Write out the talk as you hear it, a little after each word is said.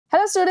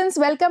Hello students,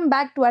 welcome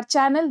back to our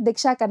channel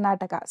Diksha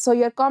Karnataka. So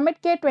your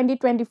COMEDK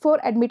 2024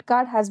 admit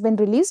card has been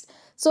released.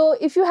 So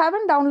if you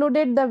haven't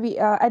downloaded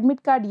the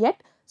admit card yet,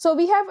 so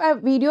we have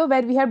a video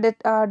where we have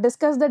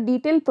discussed the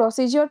detailed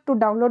procedure to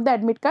download the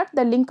admit card.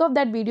 The link of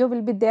that video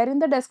will be there in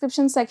the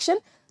description section.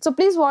 So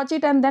please watch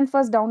it and then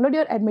first download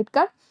your admit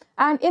card.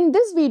 And in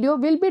this video,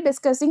 we'll be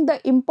discussing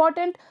the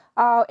important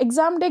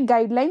exam day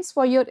guidelines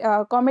for your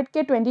COMEDK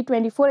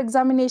 2024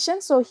 examination.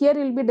 So here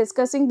we'll be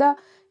discussing the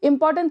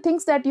important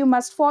things that you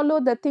must follow,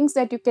 the things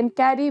that you can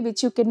carry,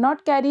 which you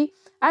cannot carry,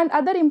 and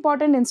other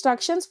important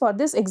instructions for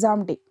this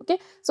exam day. Okay,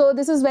 so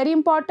this is very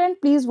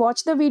important. Please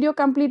watch the video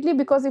completely,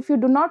 because if you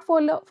do not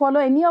follow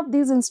any of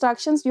these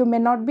instructions, you may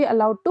not be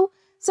allowed to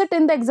sit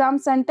in the exam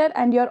center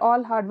and your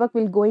all hard work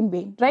will go in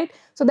vain, right?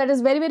 So that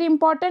is very, very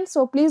important.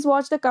 So please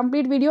watch the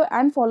complete video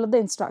and follow the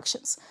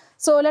instructions.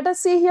 So let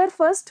us see here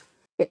first.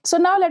 Okay, so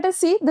now let us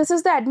see, this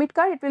is the admit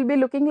card. It will be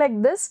looking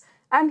like this.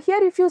 And here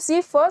if you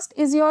see, first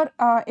is your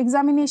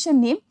examination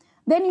name.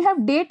 Then you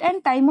have date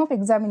and time of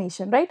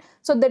examination, right?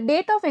 So the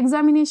date of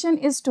examination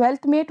is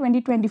 12th May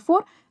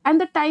 2024 and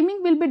the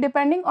timing will be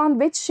depending on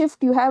which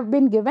shift you have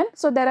been given.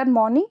 So there are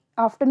morning,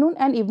 afternoon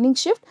and evening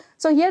shift.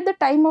 So here the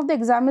time of the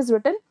exam is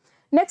written.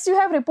 Next you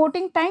have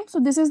reporting time. So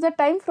this is the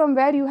time from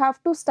where you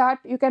have to start,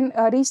 you can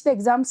reach the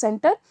exam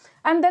center,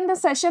 and then the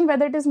session,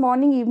 whether it is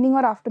morning, evening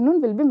or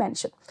afternoon, will be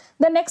mentioned.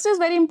 The next is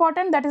very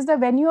important, that is the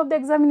venue of the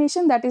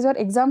examination, that is your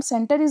exam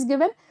center is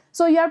given.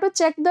 So you have to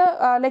check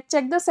the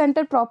check the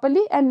center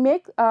properly and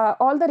make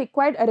all the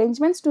required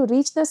arrangements to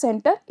reach the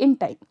center in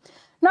time.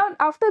 Now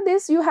after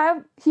this, you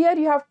have here,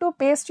 you have to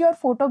paste your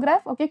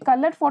photograph, okay,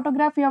 colored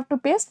photograph you have to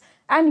paste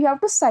and you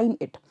have to sign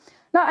it.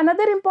 Now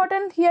another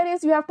important here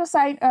is you have to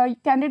sign,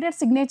 candidate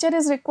signature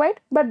is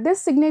required, but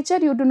this signature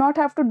you do not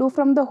have to do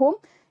from the home.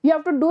 You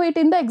have to do it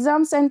in the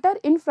exam center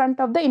in front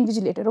of the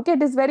invigilator. Okay,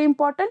 it is very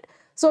important.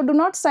 So do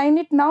not sign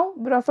it now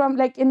from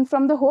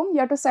from the home. You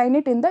have to sign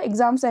it in the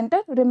exam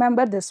center.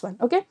 Remember this one.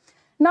 Okay.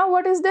 Now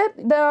what is there?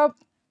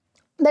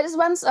 There is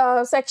one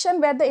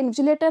section where the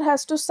invigilator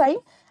has to sign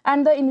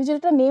and the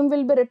invigilator name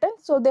will be written.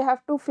 So they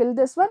have to fill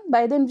this one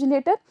by the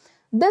invigilator.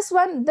 This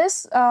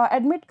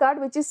admit card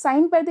which is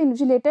signed by the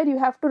invigilator, you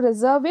have to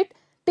reserve it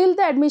till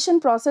the admission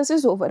process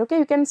is over. Okay,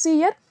 you can see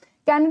here,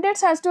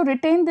 candidates has to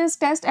retain this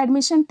test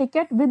admission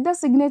ticket with the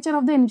signature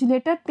of the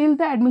invigilator till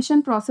the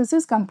admission process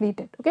is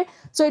completed. Okay,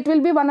 so it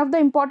will be one of the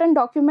important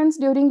documents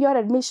during your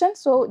admission.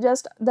 So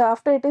just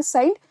after it is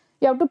signed,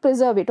 you have to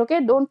preserve it.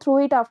 Okay, don't throw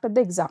it after the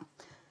exam.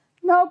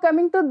 Now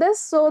coming to this,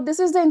 so this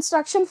is the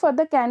instruction for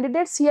the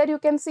candidates. Here you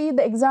can see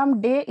the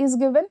exam day is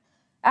given.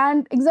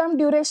 And exam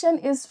duration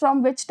is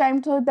from which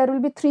time. So there will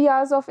be 3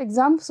 hours of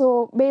exam.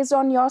 So based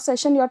on your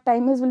session, your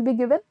time will be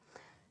given.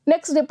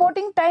 Next,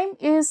 reporting time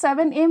is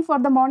 7 AM for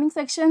the morning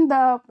section.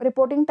 The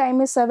reporting time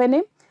is 7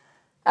 AM.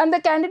 And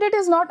the candidate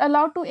is not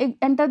allowed to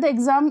enter the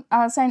exam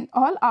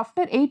hall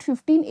after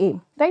 8:15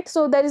 AM, right?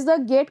 So there is the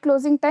gate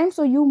closing time.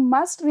 So you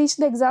must reach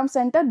the exam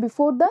center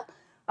before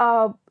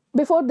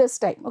this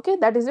time. Okay,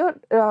 that is your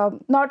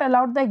not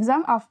allowed the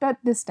exam after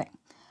this time.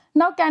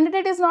 Now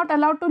candidate is not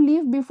allowed to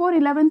leave before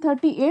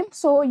 11:30 AM.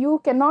 So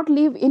you cannot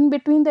leave in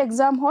between the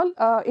exam hall,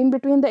 in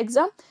between the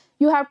exam.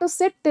 You have to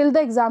sit till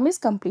the exam is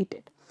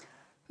completed.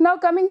 Now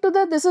coming to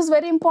this is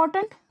very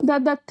important,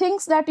 the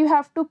things that you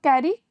have to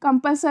carry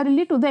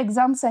compulsorily to the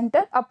exam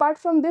center. Apart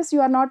from this,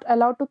 you are not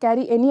allowed to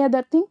carry any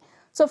other thing.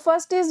 So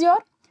first is your,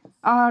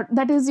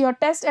 that is your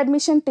test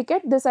admission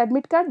ticket, this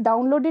admit card.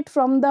 Download it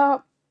from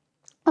the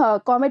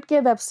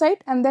COMEDK website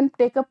and then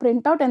take a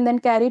printout and then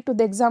carry it to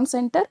the exam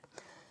center.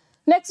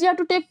 Next, you have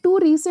to take 2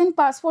 recent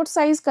passport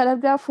size color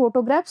graph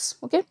photographs.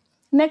 Okay.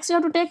 Next, you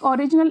have to take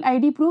original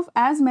ID proof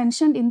as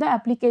mentioned in the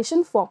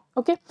application form.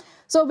 Okay.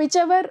 So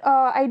whichever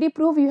ID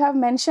proof you have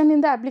mentioned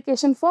in the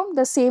application form,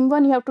 the same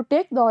one you have to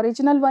take, the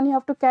original one you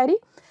have to carry.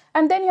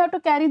 And then you have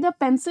to carry the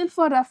pencil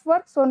for rough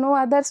work. So no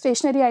other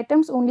stationery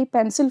items, only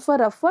pencil for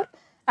rough work,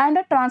 and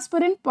a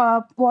transparent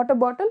water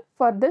bottle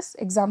for this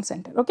exam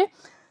center. Okay.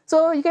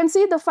 So you can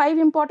see the 5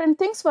 important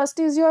things. First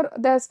is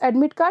this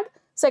admit card.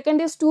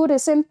 Second is 2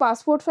 recent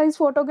passport size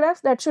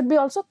photographs, that should be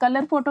also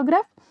color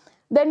photograph.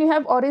 Then you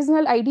have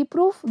original ID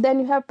proof, then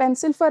you have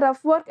pencil for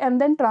rough work, and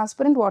then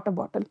transparent water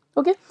bottle.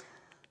 Okay.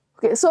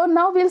 Okay, so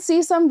now we'll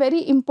see some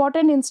very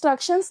important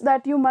instructions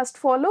that you must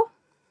follow.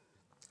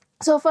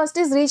 So first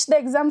is reach the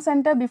exam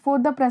center before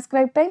the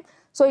prescribed time.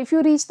 So if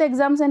you reach the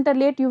exam center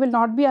late, you will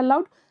not be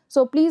allowed.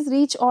 So please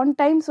reach on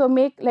time. So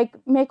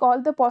make all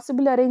the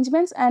possible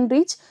arrangements and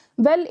reach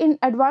well in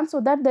advance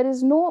so that there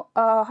is no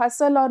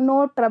hustle or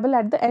no trouble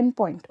at the end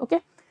point.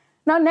 Okay.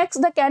 Now next,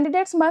 the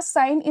candidates must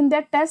sign in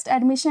their test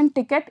admission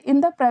ticket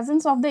in the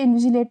presence of the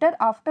invigilator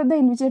after the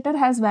invigilator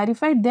has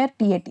verified their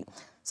TAT.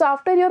 So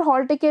after your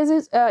hall ticket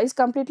is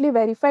completely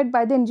verified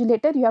by the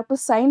invigilator, you have to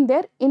sign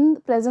there in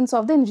presence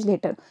of the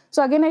invigilator.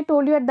 So again, I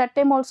told you at that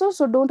time also,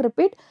 so don't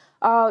repeat.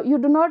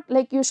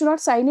 You should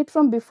not sign it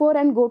from before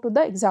and go to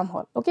the exam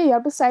hall. Okay, you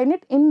have to sign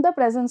it in the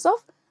presence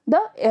of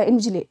the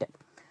invigilator.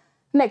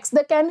 Next,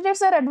 the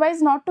candidates are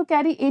advised not to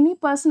carry any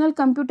personal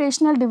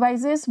computational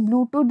devices,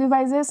 Bluetooth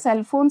devices,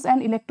 cell phones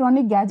and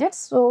electronic gadgets.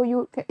 So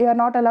you are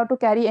not allowed to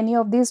carry any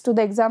of these to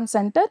the exam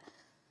center.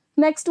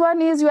 Next one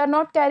is you are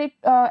not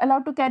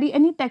allowed to carry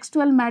any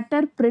textual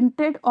matter,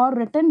 printed or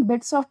written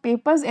bits of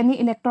papers, any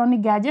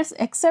electronic gadgets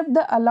except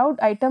the allowed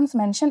items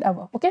mentioned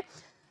above. Okay.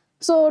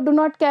 So do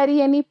not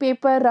carry any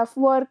paper, rough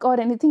work or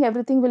anything.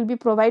 Everything will be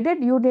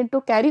provided. You need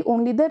to carry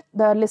only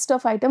the list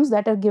of items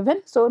that are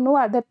given. So no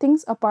other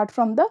things apart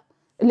from the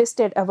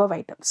listed above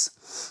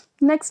items.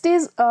 Next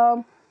is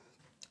for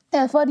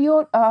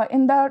you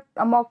in the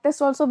mock test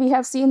also we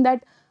have seen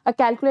that a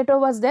calculator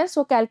was there.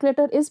 So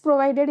calculator is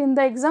provided in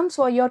the exam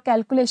for your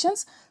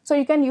calculations. So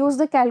you can use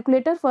the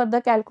calculator for the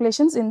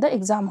calculations in the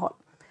exam hall.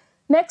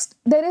 Next,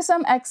 there is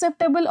some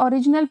acceptable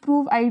original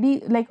proof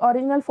ID, like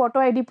original photo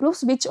ID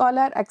proofs, which all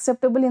are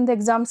acceptable in the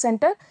exam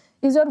center.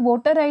 Is your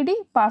voter ID,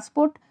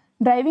 passport,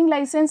 driving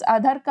license,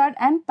 Aadhaar card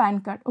and PAN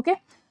card. Okay.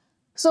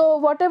 So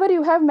whatever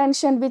you have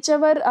mentioned,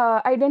 whichever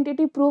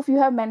identity proof you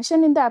have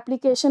mentioned in the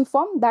application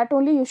form, that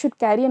only you should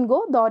carry and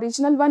go. The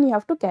original one you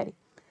have to carry.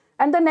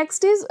 And the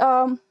next is,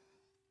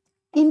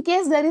 in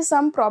case there is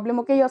some problem,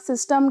 okay, your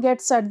system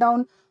gets shut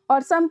down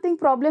or something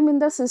problem in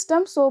the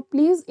system, so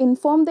please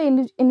inform the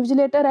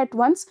invigilator at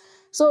once.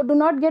 So do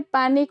not get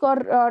panic or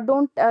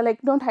don't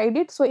hide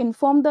it. So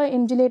inform the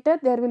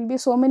invigilator. There will be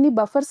so many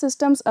buffer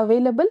systems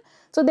available.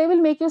 So they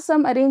will make you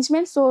some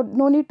arrangements. So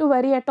no need to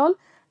worry at all.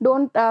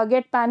 Don't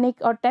get panic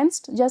or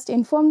tensed. Just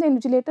inform the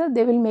invigilator.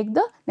 They will make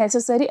the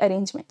necessary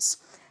arrangements.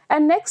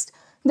 And next,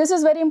 this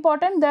is very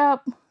important.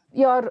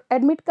 Your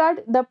admit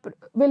card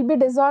will be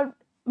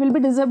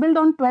disabled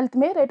on 12th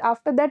May. Right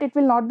after that, it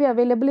will not be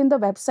available in the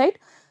website.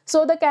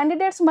 So the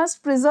candidates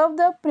must preserve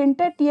the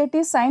printed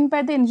TAT signed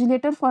by the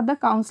invigilator for the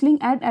counseling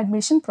and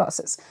admission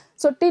process.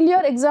 So till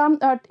your exam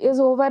is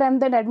over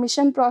and then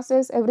admission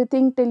process,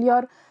 everything till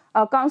your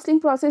counseling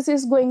process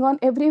is going on,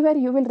 everywhere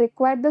you will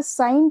require the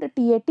signed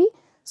TAT.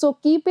 So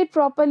keep it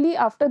properly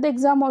after the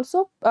exam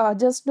also.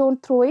 Just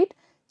don't throw it.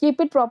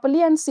 Keep it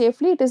properly and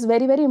safely. It is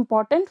very, very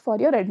important for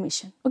your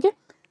admission. Okay.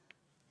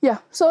 Yeah,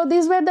 so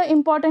these were the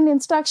important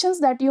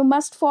instructions that you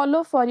must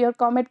follow for your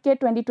COMEDK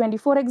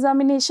 2024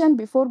 examination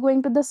before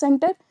going to the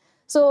center.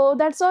 So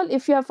that's all.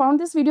 If you have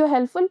found this video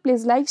helpful,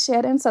 please like,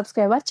 share and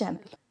subscribe our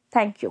channel.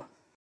 Thank you.